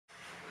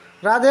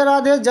Radhe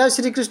Radhe, Jai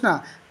Shri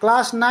Krishna.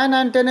 Class 9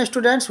 and 10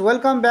 students,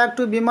 welcome back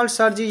to Bimal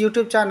Sarji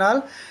YouTube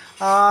channel.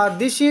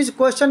 This is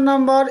question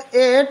number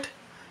 8,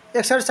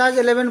 exercise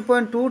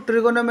 11.2,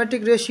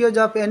 trigonometric ratios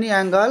of any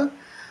angle.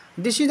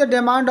 This is the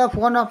demand of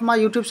one of my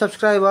YouTube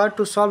subscriber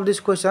to solve this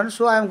question,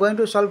 so I am going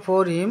to solve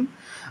for him.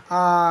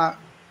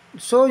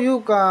 So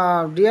you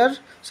dear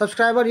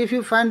subscriber, if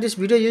you find this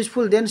video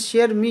useful, then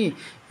share me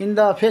in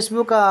the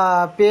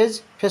Facebook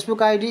page,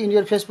 Facebook ID in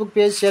your Facebook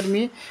page. Share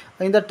me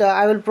in that.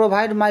 I will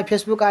provide my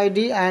Facebook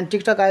ID and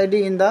TikTok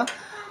ID in the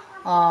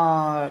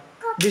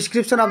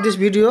description of this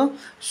video.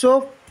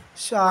 So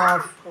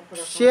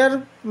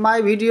share my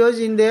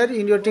videos in there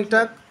in your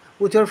TikTok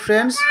with your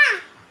friends.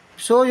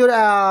 Show your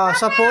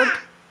support,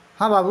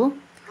 Babu.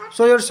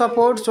 Show your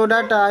support so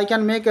that I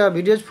can make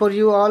videos for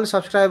you all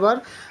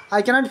subscriber.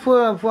 I cannot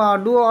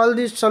do all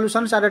these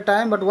solutions at a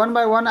time, but one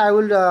by one I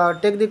will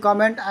take the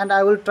comment and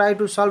I will try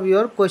to solve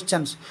your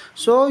questions.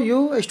 So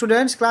you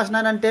students, class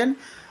 9 and 10,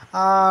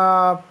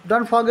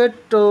 don't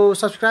forget to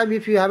subscribe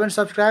if you haven't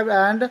subscribed,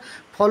 and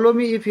follow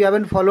me if you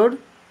haven't followed,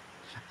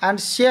 and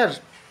share,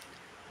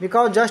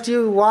 because just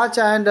you watch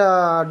and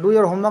do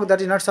your homework, that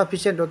is not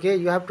sufficient. Okay,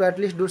 you have to at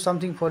least do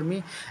something for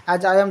me,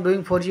 as I am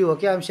doing for you.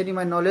 Okay, I am sharing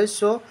my knowledge.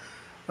 So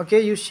okay,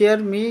 you share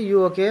me,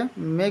 you okay,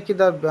 make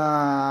the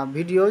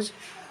videos,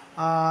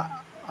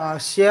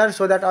 share,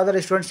 so that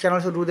other students can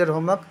also do their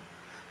homework.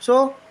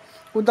 So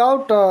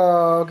without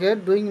okay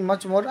doing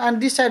much more,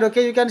 and this side,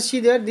 okay, you can see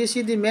there, this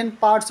is the main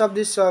parts of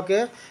this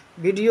okay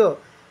video.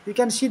 You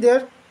can see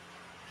there,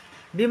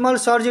 Bimal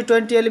Sarji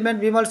 20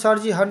 element, Bimal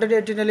Sarji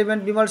 118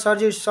 element, Bimal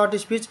Sarji short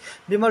speech,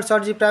 Bimal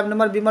Sarji prime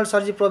number, Bimal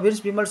Sarji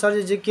province, Bimal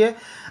Sarji GK,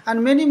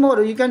 and many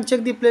more. You can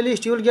check the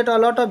playlist, you will get a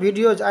lot of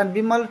videos. And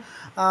Bimal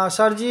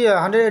Sarji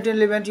 118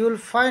 element, you will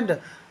find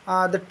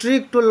the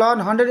trick to learn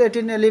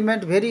 118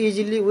 element very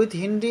easily with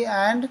Hindi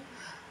and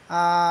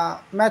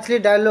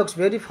Mathli dialogues,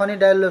 very funny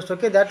dialogues.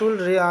 Okay, that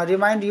will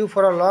remind you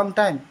for a long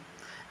time.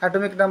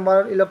 Atomic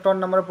number, electron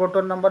number,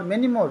 proton number,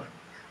 many more.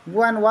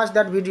 Go and watch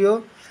that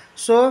video.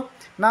 So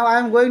now I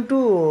am going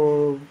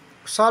to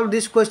solve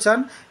this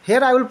question.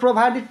 Here I will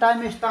provide the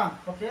time stamp.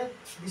 Okay,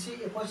 this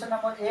is question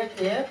number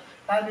 8a,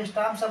 time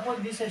stamp. Suppose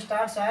this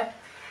starts at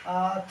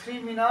 3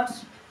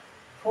 minutes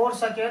 4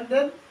 seconds.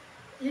 Then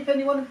if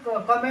anyone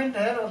comment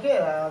here,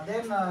 okay,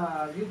 then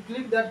you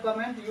click that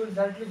comment, you will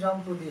directly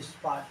jump to this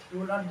part. You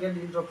will not get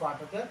the intro part.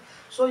 Okay,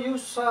 so you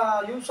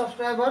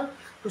subscriber,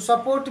 to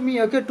support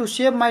me, okay, to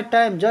save my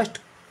time, just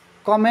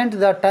comment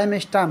the time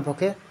stamp.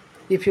 Okay,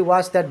 if you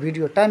watch that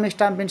video, time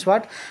stamp means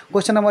what?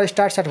 Question number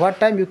starts at what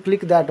time, you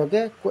click that.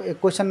 Okay,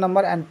 question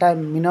number and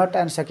time, minute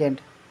and second.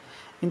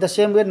 In the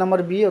same way,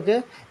 number B,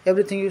 okay,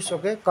 everything is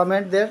okay,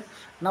 comment there.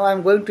 Now I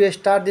am going to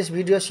start this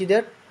video. See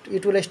that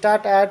it will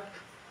start at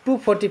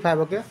 2:45.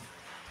 Okay,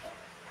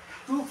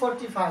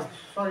 2:45,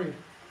 sorry,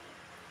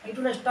 it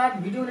will start,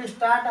 video will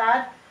start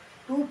at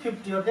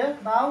 2:50. Okay,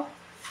 now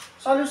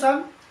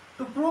solution.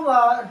 To prove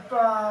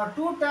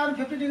 2 tan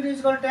 50 degree is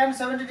equal to tan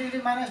 70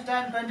 degree minus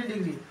tan 20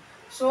 degree.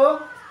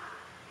 So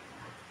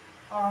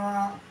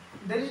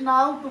there is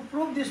now to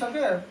prove this.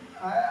 Okay,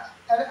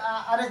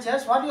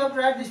 RHS, what you have to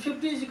write, this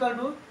 50 is equal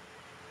to,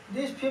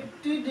 this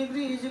 50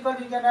 degree is equal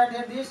to, you can write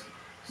here this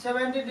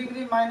 70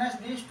 degree minus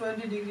this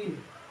 20 degree,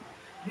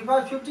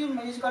 because 50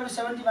 is equal to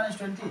 70 minus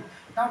 20.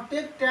 Now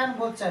take tan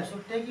both sides. So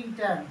taking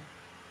tan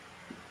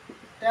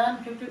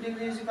 50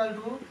 degree is equal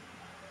to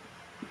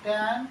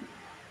tan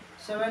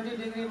 70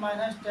 degree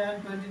minus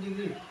tan 20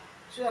 degree.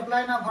 So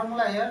apply now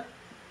formula here.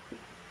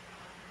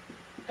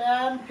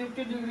 Tan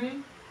 50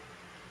 degree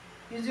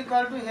is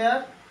equal to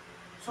here.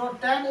 So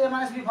tan A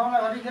minus B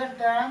formula, what is here?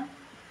 Tan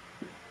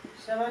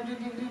 70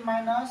 degree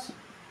minus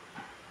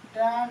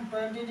tan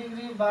 20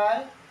 degree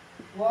by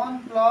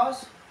 1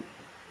 plus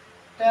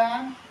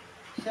tan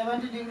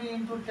 70 degree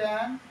into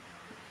tan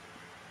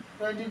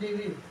 20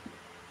 degree.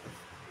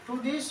 To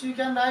this you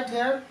can write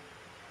here,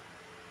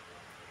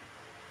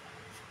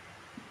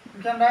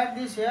 you can write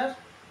this here,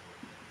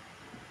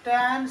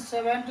 tan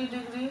 70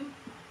 degree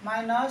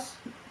minus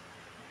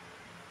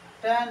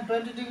tan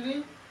 20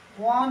 degree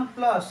 1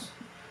 plus,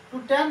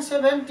 to tan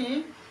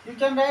 70 you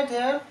can write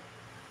here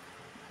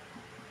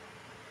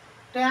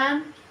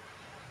tan,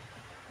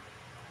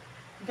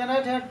 you can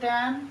write here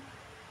tan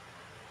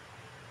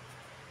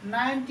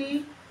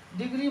 90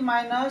 degree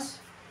minus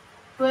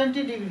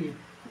 20 degree.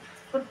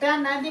 So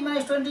tan 90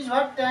 minus 20 is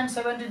what? Tan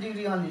 70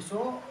 degree only.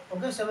 So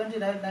okay, 70,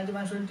 right, 90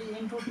 minus 20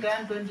 into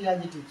tan 20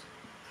 as it is,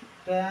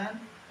 tan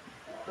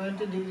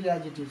 20 degree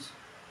as it is.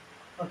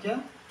 Okay,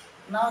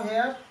 now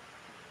here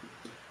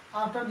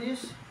after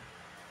this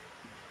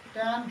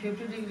tan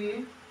 50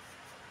 degree,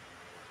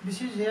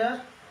 this is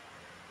here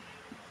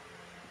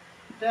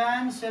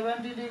tan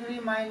 70 degree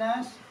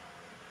minus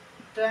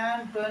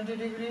tan 20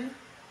 degree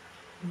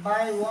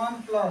by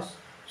 1 plus.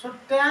 So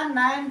tan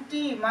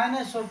 90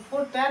 minus, so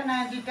for tan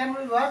 90, tan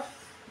will be what?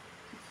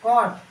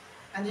 Cot,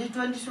 and this is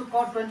 20, so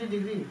cot 20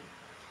 degree.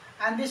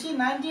 And this is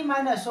 90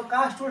 minus, so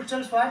cast rule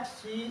tells what?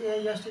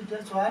 CAST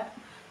tells what?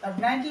 That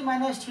 90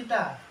 minus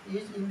theta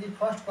is in the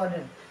first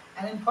quadrant.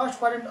 and in first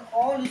quadrant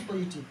all is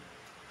positive.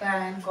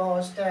 Tan,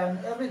 cos, tan,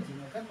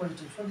 everything, okay,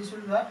 positive. So this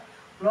will be what?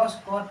 Plus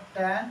cot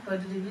tan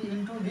 20 degree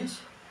into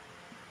this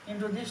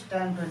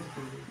tan 20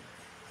 degree.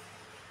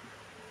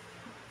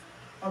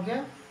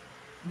 Okay,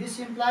 this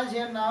implies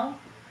here now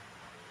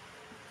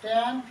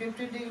tan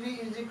 50 degree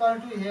is equal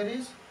to, here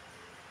is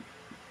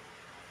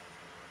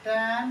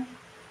tan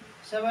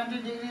 70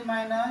 degree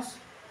minus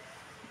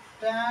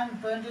tan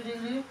 20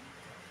 degree,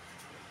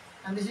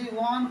 and this is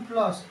 1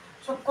 plus.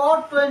 So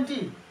cot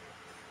 20,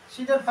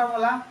 see the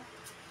formula.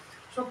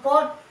 So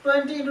cot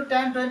 20 into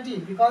tan 20,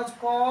 because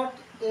cot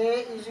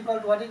A is equal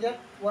to what is that?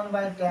 1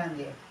 by tan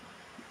A.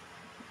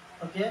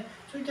 Okay,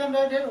 so you can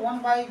write here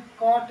 1 by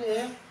cot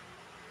A,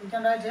 you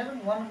can write here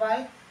 1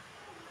 by,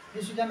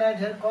 this you can write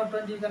here cot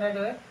 20, you can write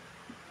here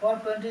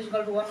cot 20 is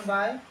equal to 1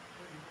 by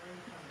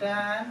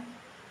tan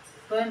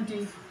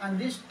 20, and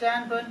this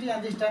tan 20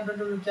 and this tan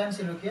 20 will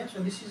cancel, okay. So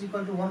this is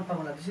equal to one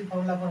formula. This is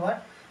formula for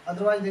what?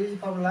 Otherwise there is a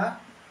formula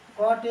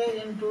cot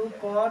A into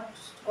cot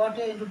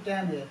A into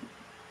tan A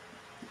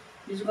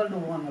is equal to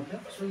 1, okay.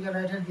 So you can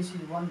write here this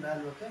is 1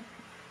 value, okay,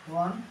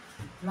 1.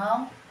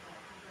 Now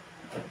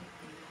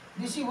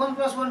this is 1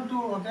 plus 1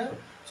 2, okay.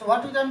 So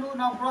what we can do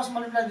now, cross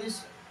multiply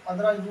this,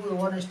 otherwise do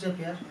one step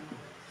here.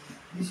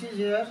 This is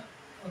here,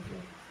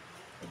 okay,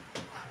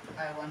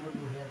 I want to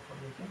do here for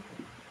you, okay.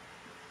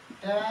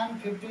 Tan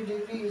 50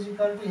 degree is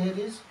equal to, here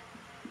is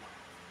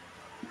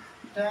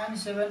tan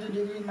 70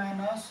 degree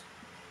minus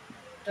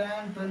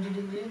tan 20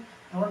 degree,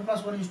 and 1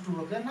 plus 1 is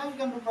 2, okay. Now you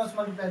can do cross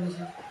multiply this.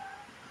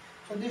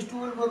 So this 2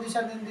 will go this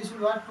side, then this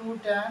will what? 2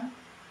 tan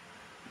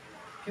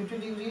 50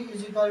 degree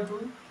is equal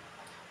to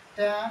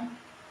tan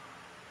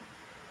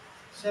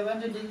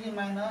 70 degree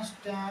minus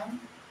tan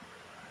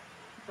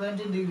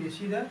 20 degree.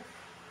 See that?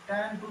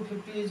 Tan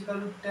 250 is equal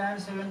to tan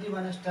 70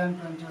 minus tan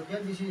 20,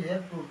 okay. This is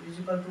here proved, is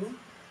equal to,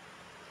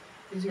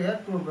 is here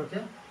proved,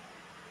 okay,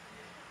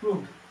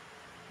 proved.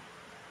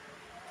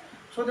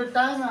 So the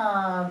time,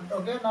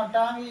 okay, now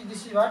time is,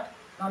 this is what?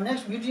 Now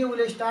next video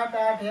will start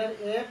at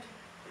here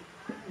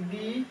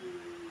 8B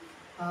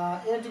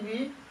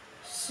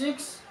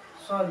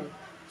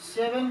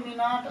 7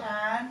 minute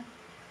and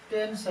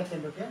 10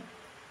 second, okay.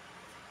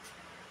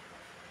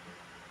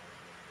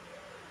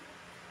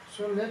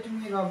 So let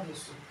me rub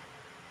this.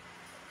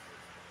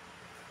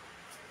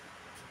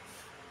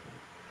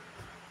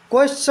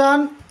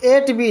 Question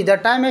 8B, the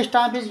time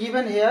stamp is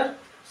given here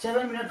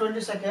 7 minutes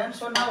 20 seconds.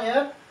 So now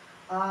here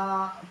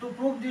to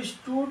prove this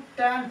 2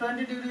 tan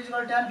 20 degree is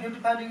equal to tan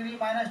 55 degree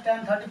minus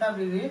tan 35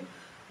 degree.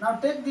 Now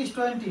take this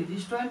 20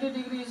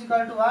 degree is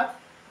equal to what?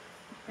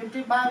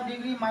 55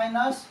 degree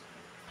minus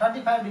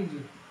 35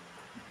 degree,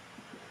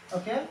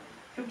 okay.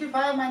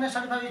 55 minus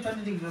 35 is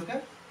 20 degree,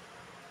 okay.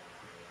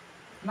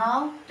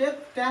 Now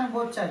take tan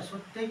both sides. So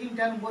taking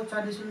tan both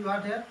sides, this will be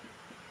what here?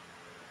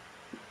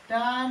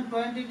 Tan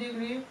 20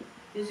 degree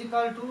is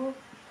equal to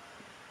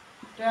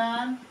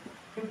tan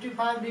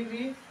 55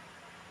 degree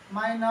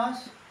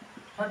minus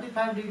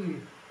 35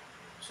 degree.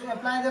 So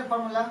apply the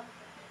formula.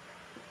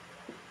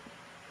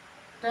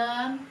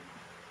 Tan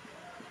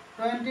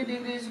 20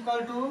 degree is equal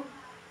to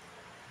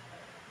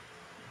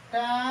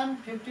tan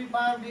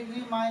 55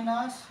 degree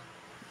minus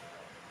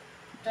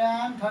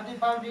tan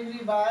 35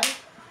 degree by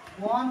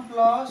 1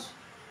 plus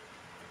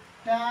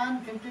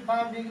tan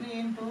 55 degree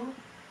into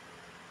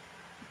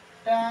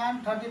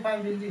tan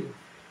 35 degree.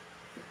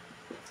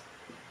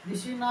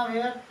 This is now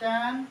here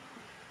tan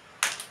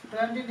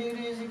 20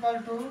 degree is equal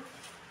to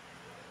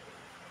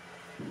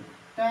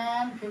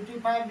tan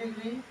 55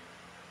 degree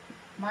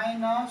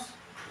minus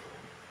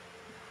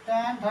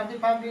tan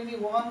 35 degree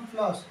 1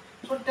 plus.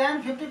 So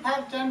tan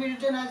 55 can be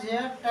written as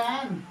here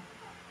tan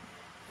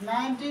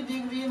 90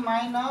 degree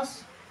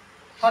minus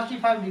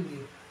 35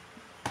 degree.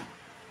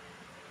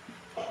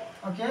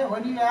 Okay,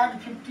 when you add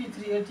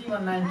 53, 80 or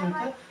 90,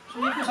 okay.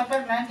 So if you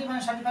subtract 90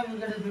 minus 35, you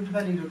get a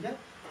 55 degree, okay.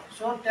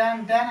 So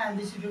tan and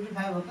this is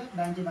 55, okay,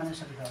 90 minus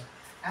 35.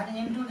 And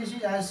into this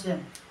is as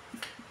same,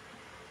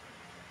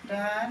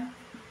 tan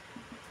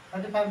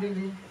 35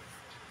 degree.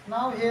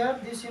 Now here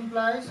this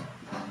implies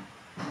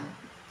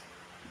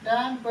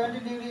tan 20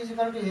 degree is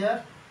equal to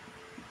here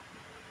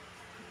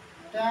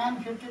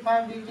tan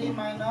 55 degree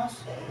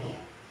minus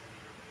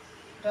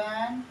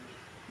tan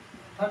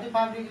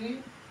 35 degree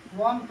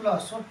 1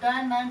 plus. So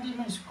tan 90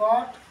 means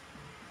cot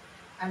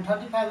and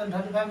 35 and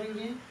 35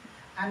 degree,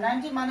 and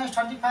 90 minus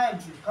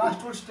 35,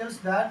 cast rule tells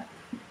that,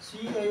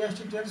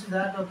 CAST tells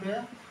that,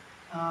 okay,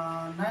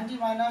 90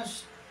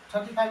 minus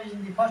 35 is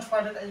in the first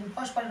quadrant. In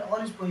first quadrant all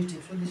is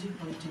positive, so this is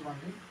positive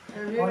only.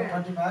 Or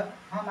 35,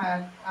 हाँ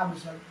मैं आप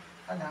विशाल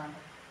का ध्यान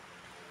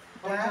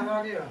रख।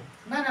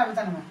 नहीं ना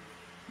बता नहीं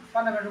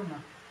 15 minute रुकना.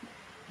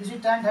 This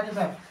is tan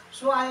 35.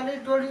 So I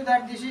already told you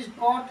that this is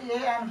cot A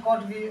and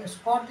cot B.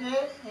 Cot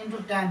A into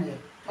tan A.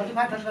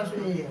 35 so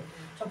A.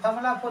 So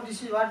formula for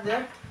this is what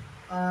there?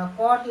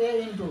 Cot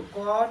A into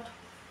cot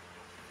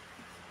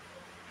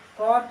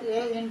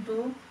A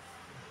into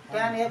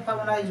tan A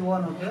formula is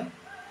 1, okay.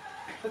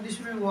 So this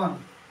will be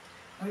 1.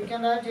 Now we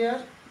can write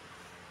here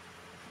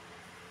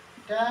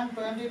tan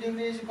 20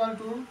 degree is equal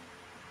to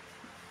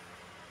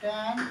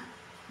tan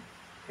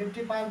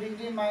 55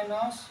 degree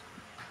minus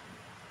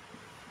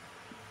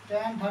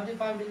tan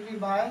 35 degree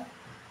by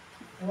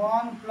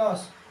 1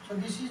 plus. So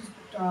this is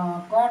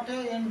cot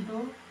A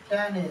into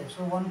tan A.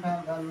 So one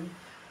value.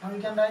 Now we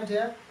can write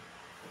here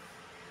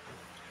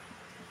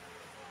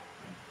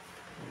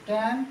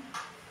tan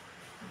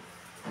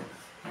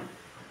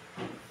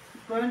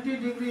 20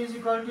 degree is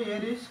equal to,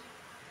 here is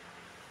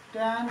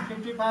tan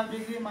 55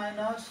 degree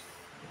minus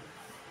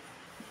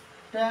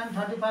tan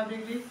 35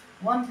 degree.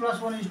 1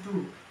 plus 1 is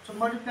 2. So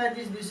multiply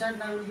this side.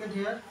 Now you will get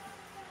here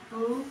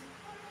 2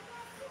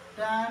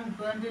 tan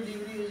 20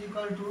 degree is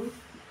equal to,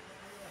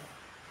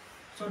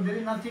 so there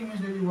is nothing,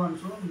 means there is 1,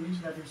 so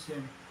means that is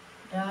same.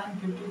 Tan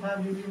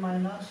 55 degree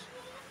minus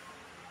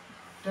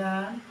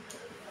tan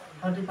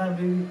 35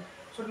 degree.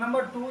 So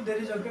number 2 there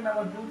is, okay,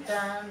 number 2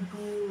 tan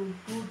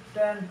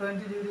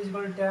 20 degree is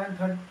equal to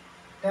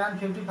tan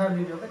 55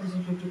 degree, okay, this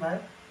is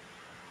 55.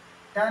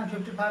 Tan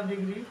 55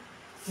 degree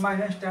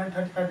minus tan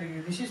 35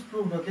 degree. This is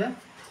proved, okay.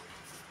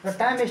 The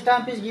time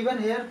stamp is given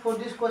here for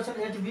this question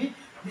 8b.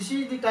 This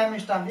is the time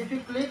stamp. If you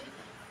click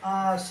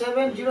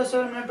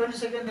 7:07 minute 20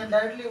 seconds, then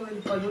directly you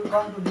will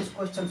come to this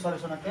question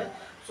solution, okay.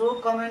 So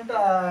comment,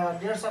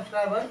 dear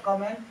subscriber,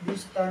 comment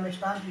this time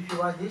stamp if you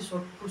watch this,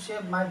 so to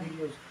save my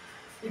videos.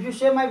 If you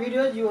share my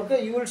videos, you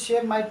will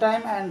save my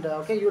time, and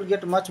you will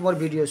get much more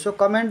videos. So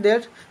comment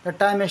there the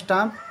time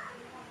stamp.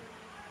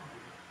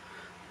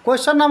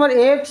 Question number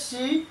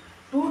 8c,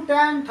 2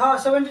 tan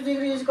 70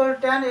 degree is equal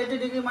to tan 80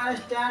 degree minus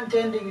tan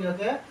 10 degree,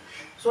 okay.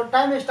 So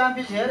time stamp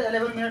is here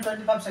 11 minute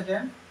 25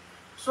 seconds.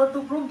 So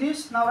to prove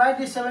this, now write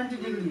this 70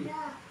 degree.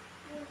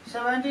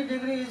 70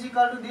 degree is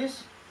equal to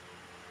this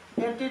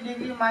 80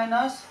 degree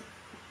minus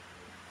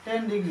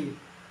 10 degree.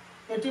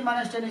 80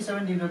 minus 10 is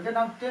 70 degree, okay.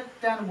 Now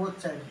take tan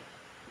both sides.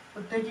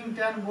 So taking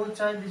tan both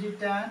sides, this is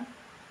tan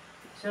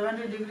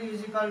 70 degree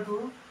is equal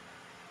to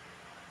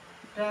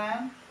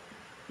tan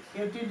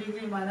 80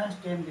 degree minus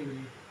 10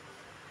 degree,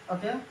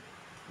 okay.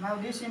 Now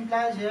this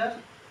implies here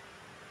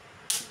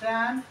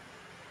tan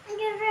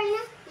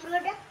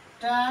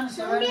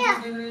 70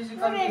 degree is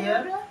equal to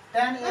here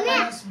tan A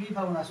minus B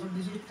formula. So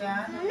this is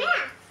tan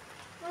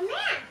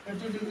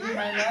 80 degree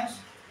minus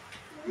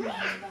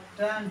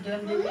tan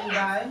 10 degree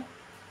by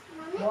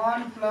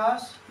 1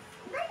 plus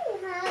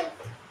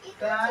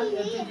tan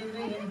 80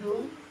 degree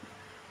into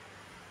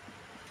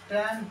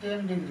tan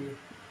 10 degree.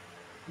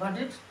 Got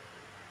it?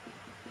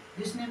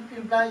 This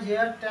implies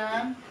here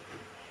tan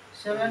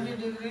 70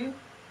 degree.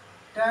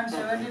 Tan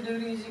 70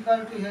 degree is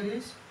equal to, here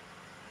is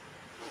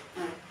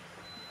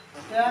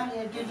tan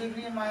 80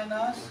 degree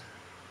minus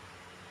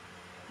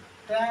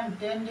tan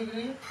 10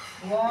 degree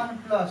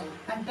 1 plus,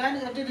 and tan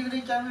 80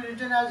 degree can be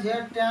written as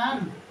here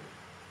tan,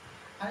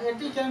 and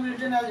 80 can be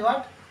written as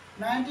what?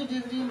 90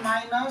 degree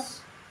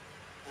minus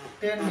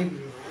 10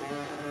 degree.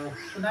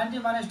 So 90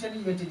 minus 10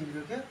 is 80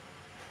 degree, okay.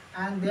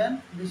 And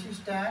then this is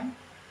tan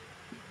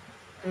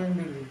 10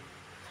 degree.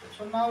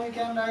 So now we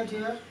can write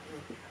here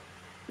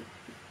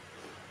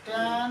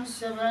tan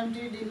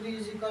 70 degree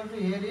is equal to,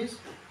 here is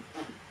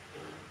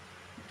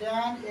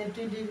tan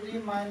 80 degree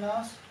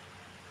minus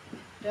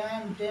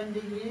tan 10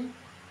 degree.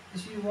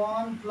 This is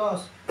 1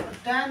 plus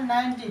tan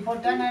 90. For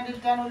tan 90,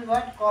 tan will be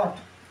what? Cot.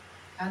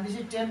 And this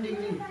is 10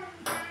 degree.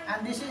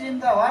 And this is in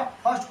the what?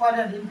 First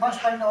quadrant. In first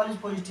quadrant all is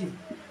positive.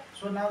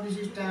 So now this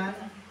is tan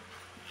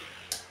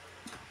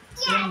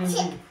 10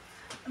 degree.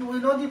 And we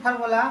know the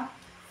formula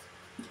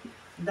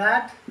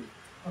that,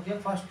 okay,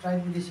 first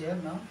write with this here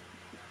now.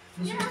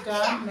 This is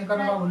tan,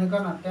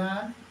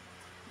 tan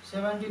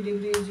 70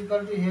 degree is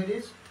equal to, here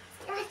is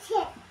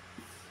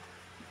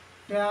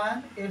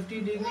tan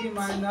 80 degree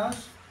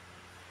minus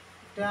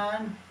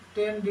tan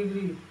 10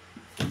 degree.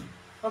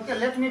 Okay,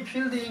 let me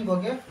fill the ink,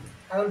 okay.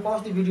 I will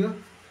pause the video.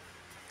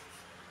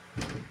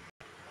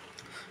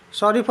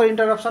 Sorry for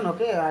interruption,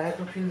 okay. I have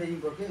to fill the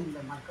ink, okay, in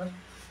the marker.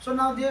 So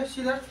now there,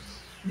 see that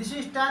this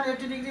is tan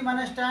 80 degree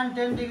minus tan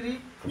 10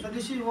 degree. So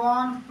this is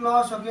 1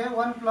 plus, okay,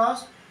 1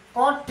 plus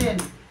cot 10.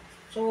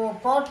 So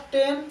cot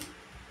 10,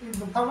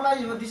 the formula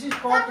is, this is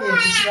cot A.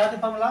 This is what the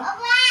formula?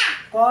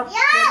 Cot 10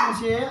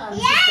 is A and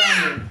this is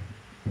tan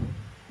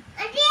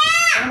A.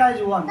 Formula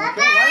is 1,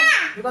 okay. Why?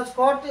 Because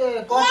cot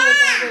A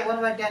can be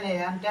 1 by tan A,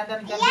 and tan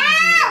cancel, this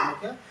is 1,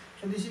 okay.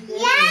 So this is A. So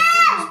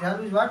this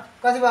value is what?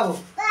 Kasi babu?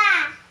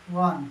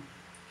 1.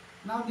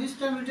 Now this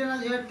can be written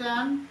as here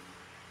tan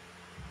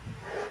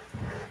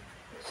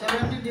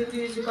 70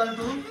 degree is equal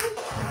to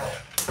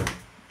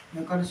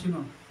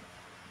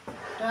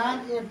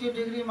tan 80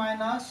 degree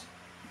minus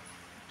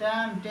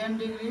tan 10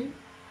 degree.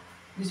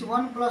 This is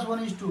 1 plus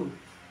 1 is 2.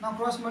 Now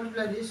cross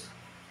multiply this.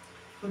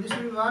 So this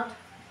will be what?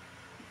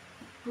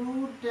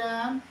 2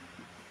 tan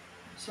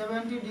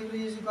 70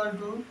 degree is equal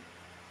to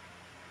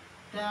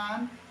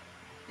tan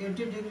 80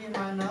 degree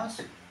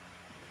minus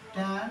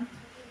tan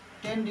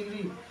 10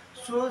 degree.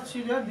 So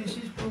see that this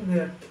is proved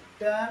here.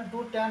 Tan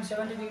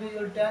 70 degree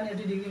equal to tan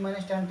 80 degree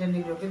minus tan 10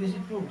 degree. Okay, this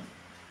is proved.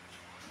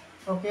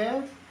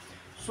 Okay.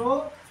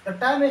 So the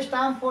time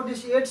stamp for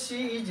this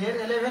 8C is here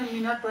 11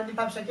 minute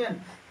 25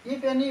 seconds.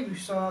 If any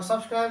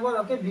subscriber,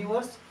 okay,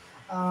 viewers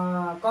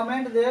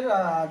comment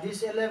there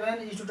this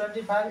 11 is to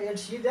 25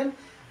 8c, then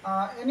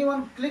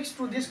anyone clicks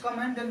to this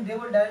comment, then they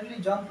will directly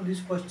jump to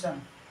this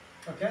question.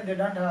 Okay, they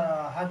don't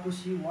have to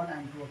see 1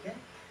 and 2. Okay,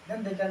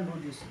 then they can do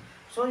this.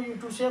 So you,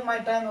 to save my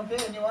time, okay,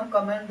 anyone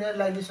comment there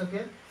like this,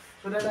 okay,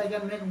 so that I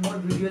can make more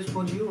videos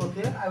for you.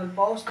 Okay, I will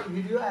pause the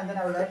video and then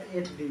I will write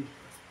 8d.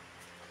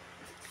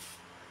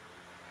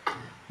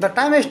 The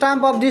time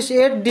stamp of this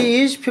 8d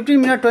is 15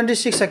 minutes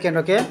 26 seconds.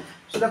 Okay,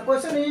 so the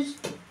question is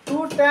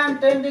 2 tan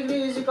 10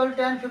 degree is equal to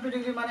tan 50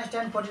 degree minus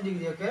tan 40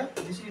 degree. Okay,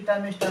 this is the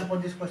time stamp for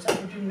this question,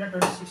 15 minutes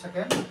 26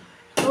 seconds.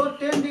 So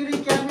 10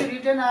 degree can be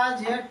written as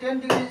here 10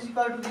 degree is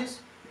equal to this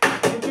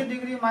 50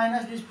 degree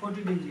minus this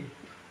 40 degree.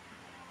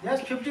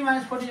 Yes, 50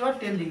 minus 40 is what?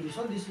 10 degree.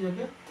 So this is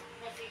okay.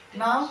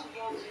 Now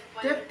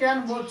take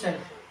tan both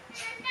sides.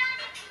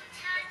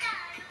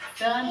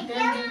 Tan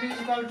 10 degree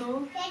is equal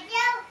to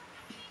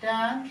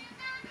tan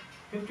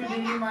 50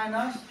 degree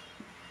minus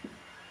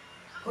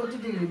 40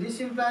 degree. This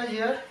implies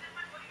here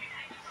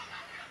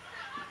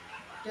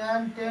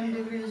tan 10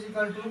 degree is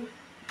equal to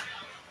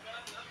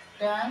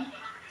tan.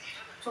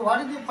 So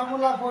what is the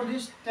formula for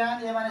this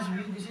tan a minus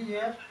b? This is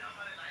here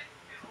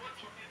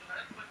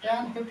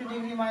tan 50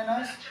 degree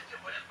minus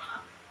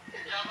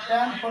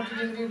tan 40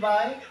 degree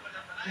by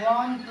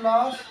 1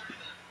 plus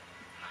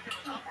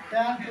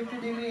tan 50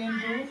 degree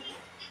into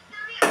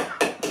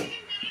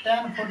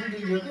tan 40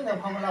 degree. Okay, the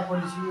formula for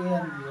this is a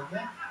and b.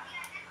 Okay,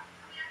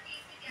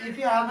 if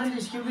you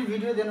haven't skipped the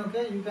video, then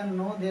okay, you can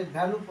know the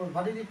value for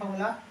what is the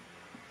formula.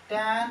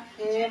 Tan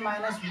a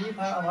minus b,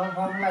 our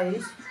formula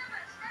is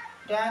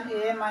tan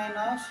a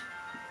minus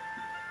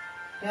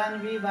tan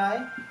b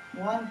by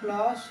 1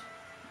 plus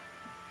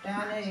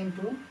tan a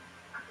into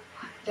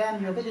tan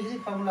b. Okay, this is the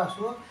formula.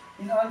 So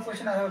in all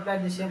question I have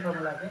applied the same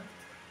formula. Okay,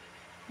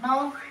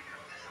 now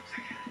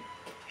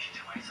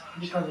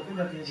because okay,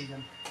 that is the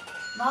reason.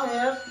 Now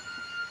here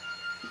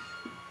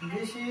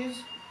this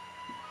is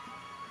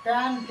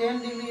tan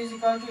 10 degree is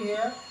equal to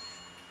here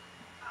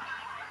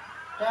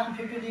tan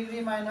 50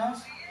 degree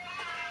minus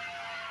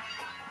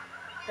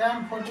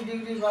tan 40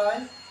 degree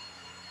by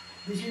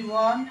this is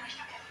 1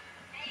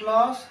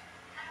 plus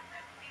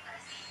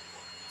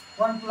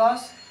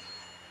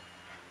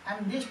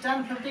and this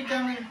tan 50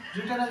 can be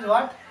written as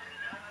what?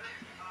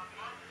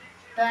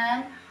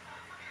 Tan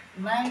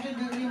 90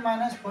 degree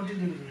minus 40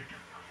 degree.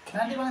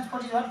 90 minus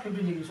 40 is what?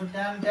 50 degree. So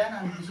tan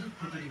and this is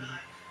 50 degree.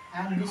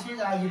 And this is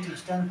as it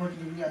is, tan 40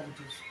 degree as it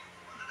is.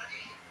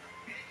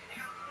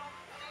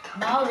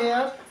 Now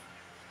here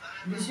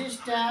this is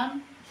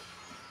tan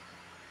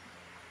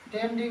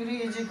 10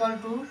 degree is equal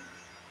to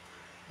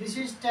this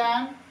is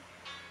tan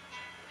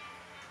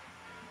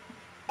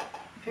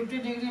 50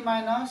 degree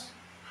minus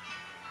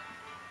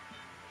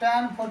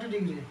tan 40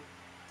 degree.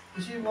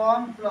 This is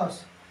 1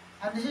 plus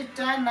and this is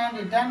tan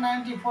 90. Tan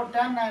 90 for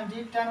tan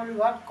 90, tan will be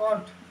what?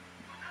 Cot,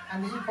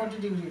 and this is 40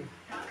 degree.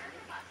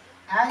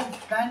 As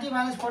 90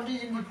 minus 40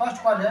 is in the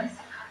first quadrant,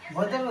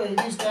 whatever it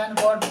is tan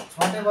cot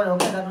whatever,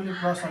 okay, that will be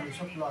plus only.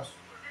 So plus.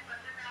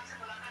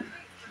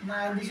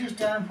 Now and this is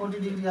tan 40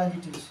 degree as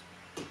it is.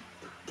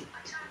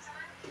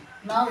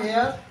 Now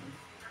here,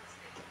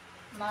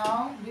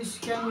 now this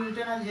can be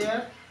written as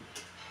here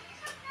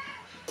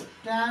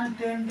tan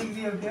 10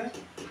 degree. Okay,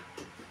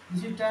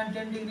 this is tan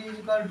 10 degree is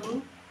equal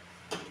to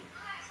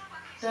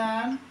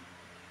tan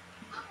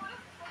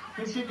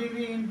 50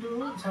 degree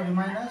into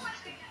minus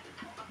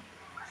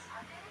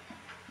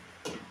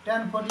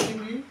tan 40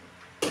 degree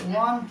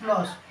 1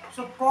 plus.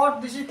 So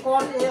cot, this is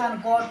cot a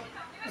and cot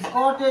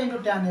a into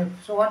tan f.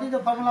 So what is the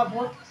formula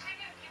for?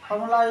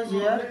 Formula is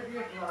here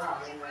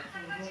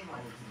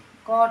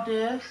cot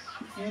a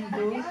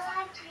into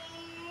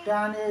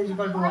tan a is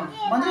equal to 1.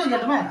 Mandir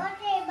get me?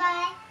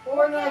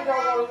 Cot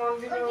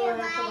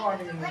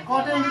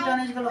a into tan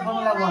a is equal to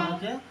formula 1.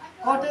 Okay.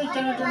 Cot a is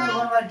tan into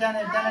 1 by tan a.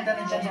 Tan is equal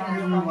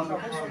to 1.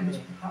 Okay. So this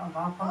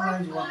formula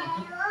is 1.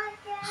 Okay.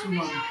 This is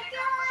 1.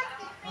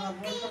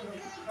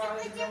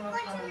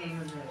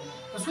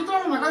 तो सूत्र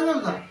में मकान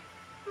चलता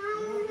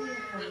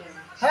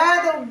है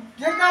तो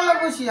gate का लग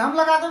कुछ हम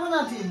लगा दे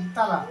बना थी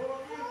ताला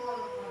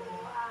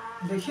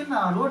देखिए ना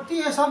रोटी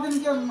है सब दिन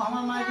के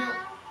हमारे माँ के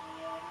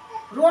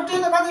रोटी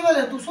तो बात ही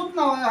बोले तू सूत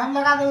ना हम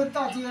लगा दे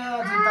इतना थी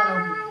ताला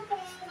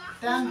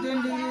tan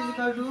 10 degree is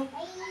equal to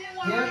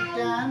here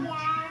tan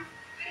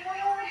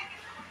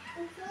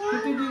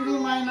 50 degree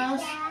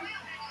minus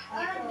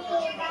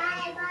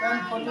tan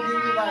 40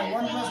 degree by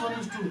 1 plus 1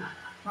 is 2.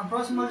 Now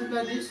cross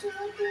multiply this. So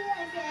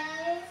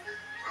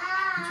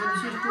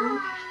this is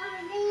 2.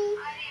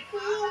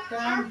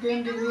 Tan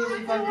 10 degree is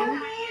equal to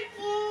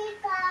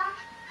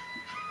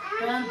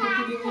tan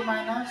 50 degree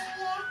minus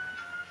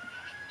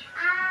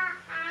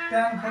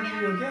tan 40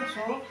 degree. Okay,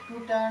 so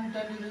 2 tan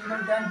 10 degree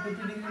equal tan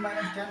 50 degree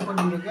minus tan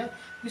 40 degree. Okay,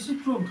 this is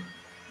proved.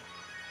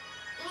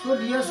 So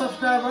dear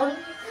subscriber,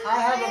 I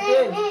have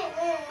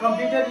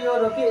completed your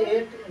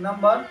 8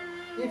 number.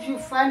 If you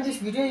find this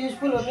video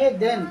useful, okay,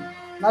 then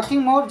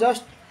nothing more,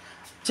 just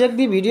check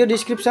the video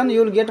description.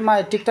 You will get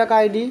my TikTok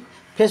ID,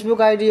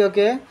 Facebook ID.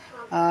 Okay,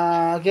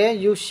 okay,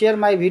 you share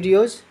my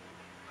videos.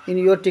 in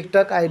your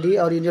TikTok ID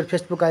or in your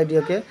Facebook ID,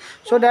 okay?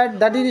 So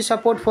that is the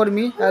support for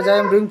me, as I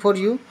am doing for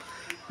you.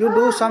 You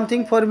do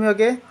something for me,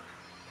 okay?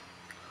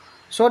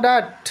 So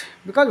that,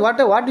 because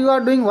what you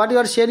are doing, what you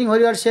are sharing,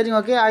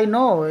 okay, I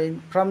know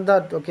from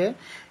that, okay,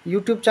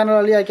 YouTube channel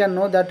only I can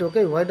know that,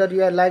 okay, whether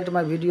you have liked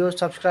my video,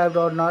 subscribed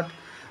or not,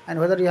 and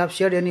whether you have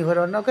shared anywhere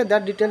or not, okay,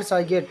 that details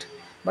I get.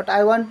 But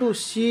I want to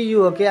see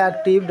you, okay,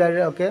 active,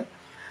 okay,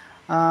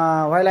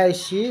 while I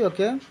see,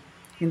 okay,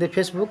 in the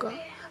Facebook,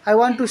 I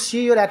want to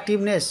see your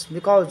activeness,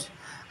 because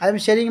I am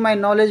sharing my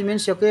knowledge,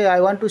 means, okay,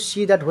 I want to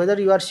see that whether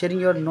you are sharing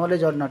your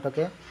knowledge or not,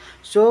 okay.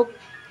 So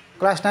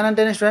class 9 and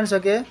 10 students,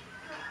 okay,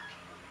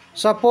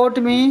 support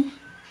me,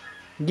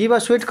 give a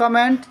sweet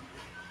comment,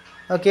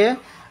 okay.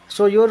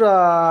 So your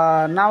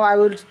now I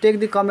will take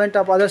the comment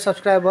of other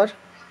subscriber,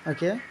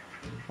 okay,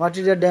 what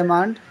is your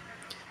demand.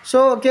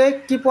 So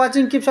okay, keep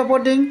watching, keep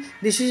supporting.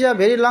 This is a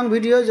very long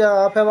video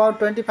of about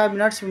 25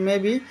 minutes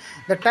maybe.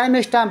 The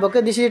time stamp,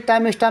 okay, this is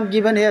time stamp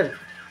given here.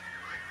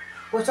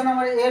 Question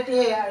number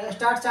 8A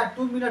starts at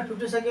 2 minutes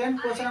 50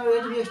 seconds. Question number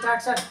 8B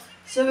starts at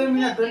 7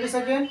 minutes 20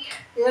 seconds.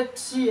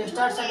 8C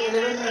starts at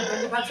 11 minutes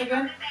 25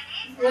 seconds.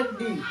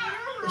 8D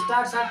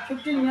starts at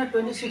 15 minutes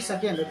 26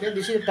 seconds. Okay,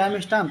 this is the time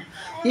stamp.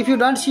 If you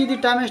don't see the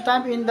time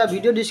stamp in the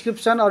video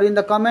description or in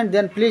the comment,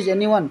 then please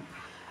anyone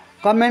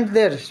comment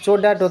there, so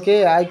that,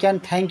 okay, I can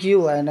thank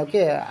you, and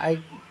okay,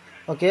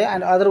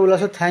 and other will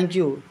also thank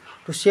you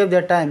to save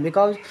their time,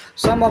 because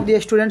some of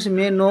the students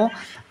may know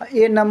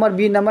A number,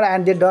 B number,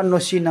 and they don't know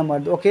C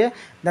number, okay.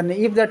 Then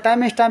if the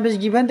time stamp is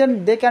given,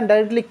 then they can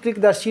directly click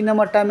the C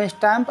number time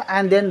stamp,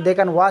 and then they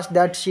can watch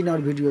that C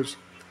number videos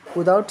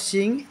without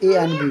seeing A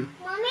and B,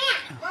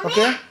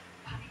 okay.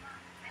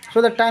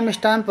 So the time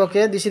stamp,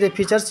 okay, this is the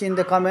features in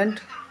the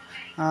comment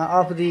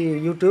of the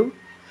YouTube.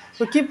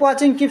 So keep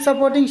watching, keep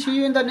supporting. See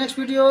you in the next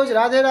videos.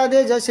 Radhe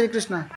Radhe, Jai Shri Krishna.